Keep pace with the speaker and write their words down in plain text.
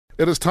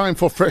It is time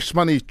for Fresh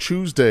Money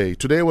Tuesday.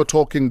 Today we're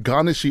talking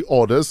garnishee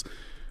orders,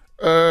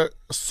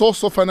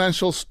 source of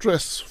financial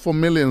stress for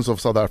millions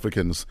of South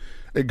Africans.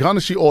 A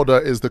garnishee order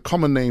is the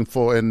common name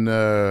for an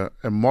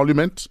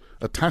emolument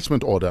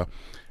attachment order.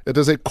 It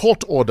is a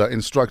court order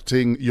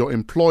instructing your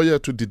employer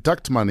to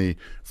deduct money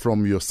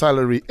from your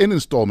salary in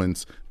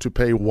installments to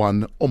pay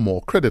one or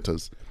more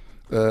creditors.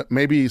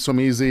 Maybe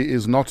Somizi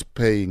is not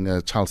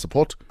paying child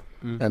support,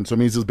 and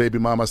Somizi's baby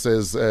mama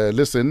says,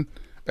 listen,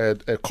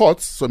 at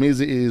courts,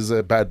 Somizi is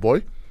a bad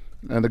boy,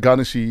 and the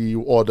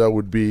garnishee order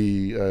would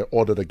be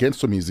ordered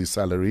against Somizi's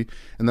salary,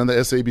 and then the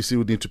SABC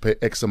would need to pay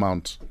X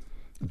amount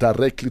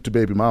directly to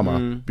baby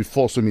mama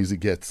before Somizi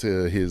gets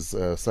his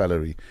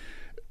salary.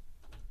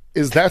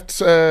 Is that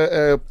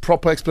a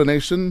proper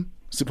explanation,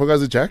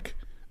 Siphokazi Jack,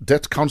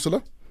 debt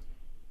counsellor?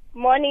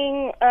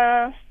 Morning,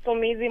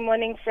 Somizi,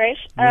 morning,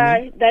 Fresh.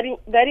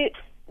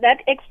 That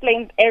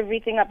explains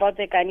everything about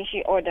the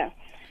garnishee order.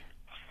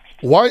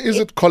 Why is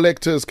it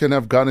collectors can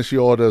have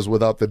garnishee orders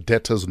without the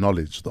debtor's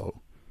knowledge,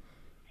 though?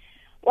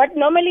 What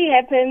normally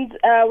happens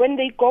when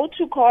they go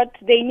to court,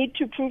 they need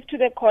to prove to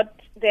the court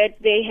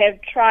that they have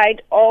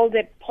tried all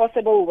the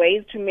possible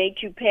ways to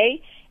make you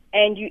pay,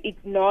 and you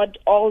ignored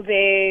all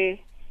the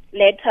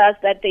letters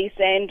that they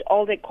send,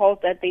 all the calls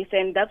that they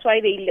send. That's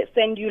why they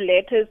send you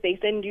letters, they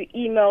send you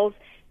emails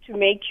to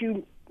make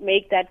you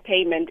make that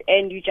payment,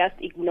 and you just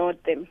ignored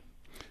them.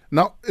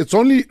 Now, it's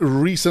only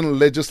recent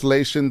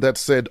legislation that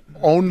said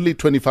only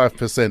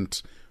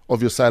 25%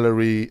 of your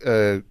salary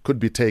could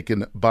be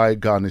taken by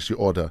garnishee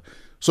order.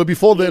 So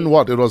before then,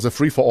 what? It was a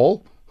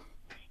free-for-all?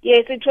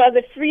 Yes, it was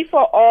a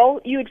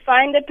free-for-all. You'd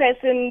find a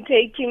person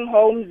taking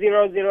home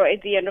 0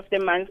 at the end of the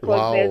month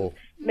because there's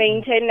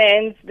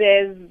maintenance,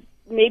 there's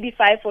maybe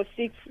 5 or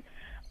 6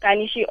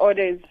 garnishee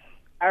orders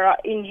are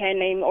in her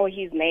name or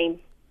his name.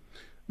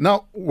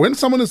 Now, when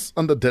someone is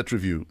under debt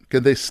review,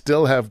 can they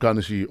still have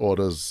garnishee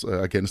orders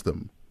against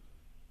them?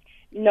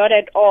 Not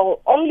at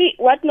all. Only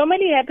what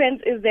normally happens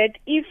is that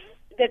if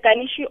the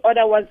garnishee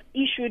order was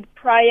issued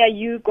prior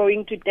you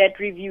going to debt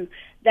review,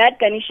 that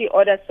garnishee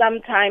order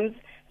sometimes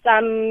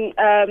some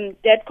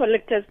debt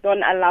collectors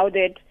don't allow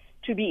that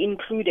to be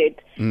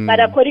included. But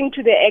according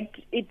to the Act,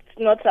 it's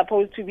not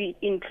supposed to be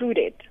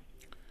included.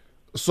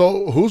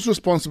 So whose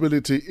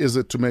responsibility is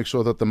it to make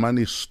sure that the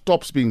money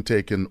stops being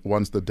taken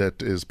once the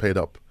debt is paid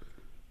up?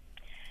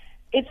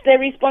 It's the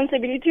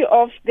responsibility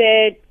of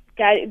the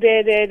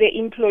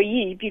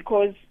employee,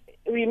 because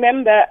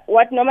remember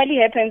what normally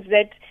happens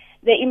that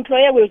the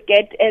employer will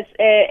get as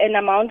an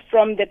amount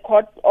from the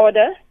court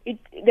order.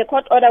 The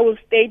court order will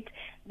state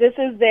this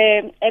is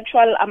the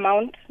actual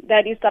amount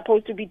that is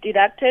supposed to be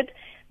deducted.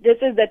 This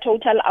is the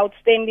total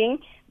outstanding.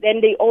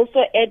 Then they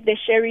also add the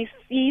sheriff's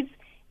fees,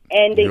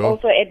 and they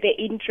also add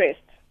the interest.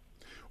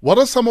 What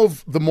are some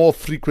of the more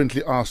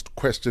frequently asked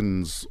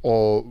questions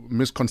or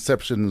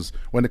misconceptions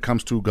when it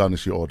comes to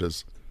garnishee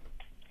orders?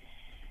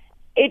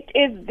 It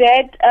is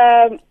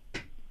that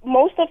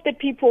most of the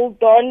people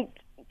don't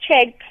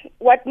check.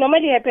 What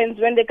normally happens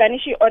when the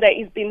garnishee order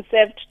is being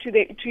served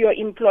to your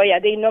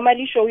employer, they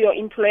normally show your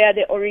employer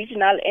the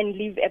original and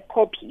leave a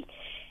copy.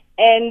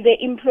 And the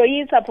employee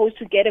is supposed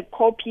to get a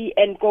copy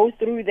and go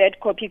through that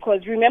copy,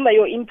 because remember,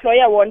 your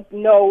employer won't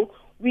know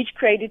which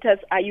creditors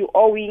are you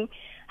owing,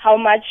 how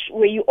much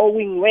were you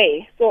owing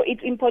where. So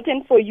it's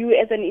important for you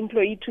as an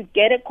employee to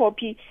get a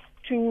copy,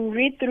 to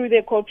read through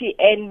the copy,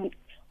 and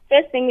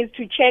first thing is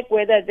to check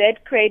whether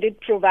that credit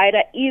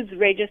provider is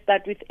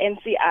registered with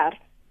NCR.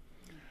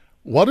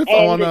 What if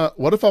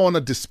I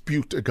wanna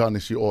dispute a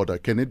garnishee order?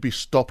 Can it be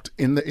stopped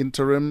in the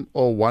interim,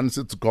 or once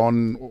it's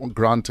gone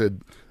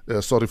granted,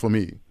 sorry for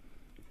me?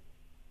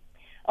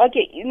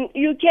 Okay,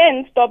 you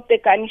can stop the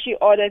garnishee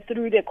order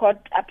through the court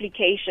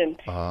application.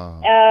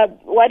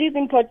 What is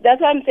important,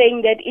 that's why I'm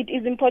saying that it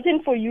is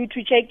important for you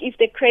to check if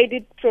the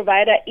credit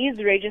provider is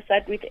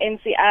registered with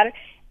NCR,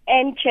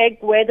 and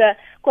check whether,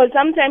 because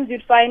sometimes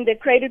you'd find the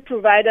credit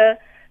provider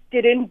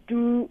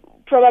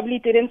probably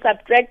didn't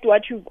subtract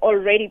what you've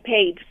already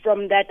paid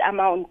from that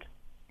amount.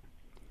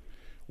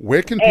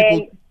 Where can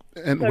people...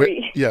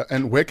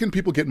 where can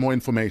people get more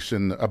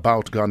information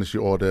about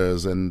garnishee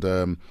orders and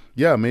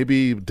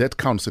maybe debt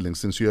counseling,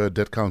 since you're a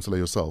debt counselor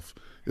yourself?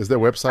 Is there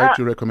a website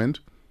you recommend?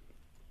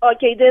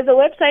 Okay, there's a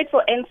website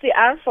for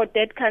NCR for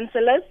debt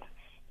counselors,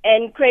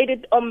 and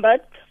Credit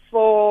Ombuds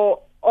for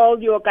all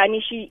your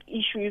garnishee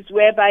issues,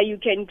 whereby you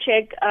can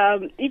check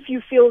if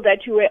you feel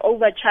that you were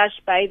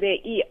overcharged by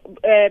the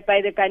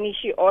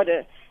garnishee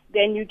order,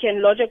 then you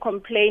can lodge a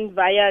complaint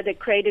via the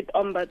Credit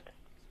Ombuds.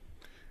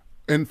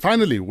 And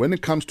finally, when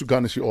it comes to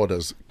garnishee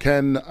orders,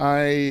 can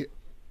I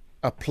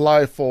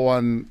apply for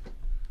one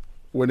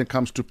when it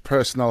comes to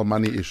personal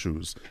money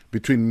issues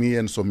between me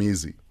and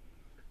Somizi?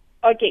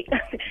 Okay,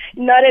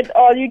 not at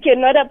all. You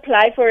cannot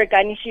apply for a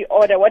garnishee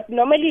order. What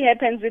normally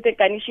happens with a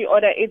garnishee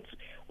order, it's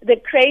the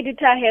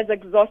creditor has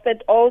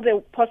exhausted all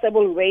the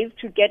possible ways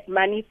to get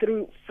money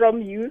through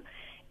from you,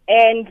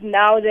 and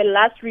now the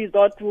last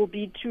resort will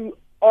be to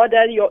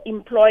order your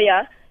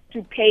employer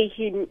to pay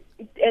him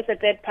as a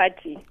third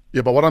party.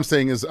 Yeah, but what I'm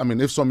saying is, I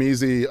mean, if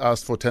Somizi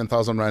asked for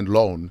 10,000 Rand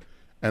loan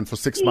and for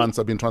 6 months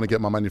I've been trying to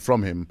get my money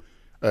from him,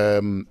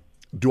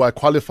 do I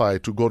qualify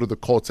to go to the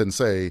courts and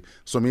say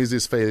Somizi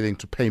is failing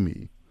to pay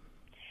me?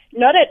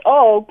 Not at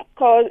all,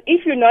 because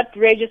if you're not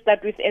registered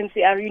with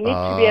NCR, you need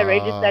to be a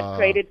registered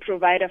credit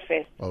provider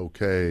first.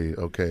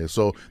 Okay.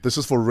 So this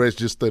is for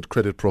registered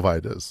credit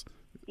providers?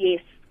 Yes.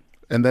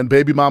 And then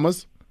baby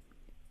mamas?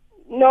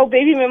 No,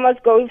 baby mamas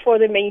go for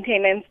the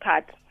maintenance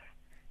part.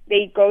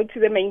 They go to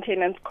the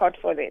maintenance court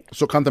for that.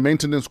 So can the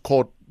maintenance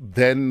court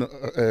then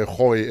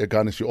hoy a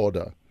garnishee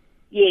order?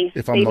 Yes,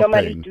 if I'm they not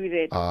normally paying? do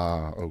that.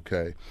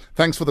 Okay.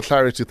 Thanks for the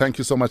clarity. Thank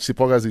you so much,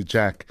 Siphokazi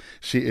Jack.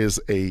 She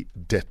is a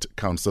debt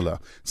counsellor.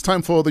 It's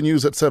time for the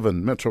news at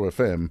 7. Metro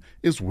FM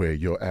is where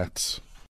you're at.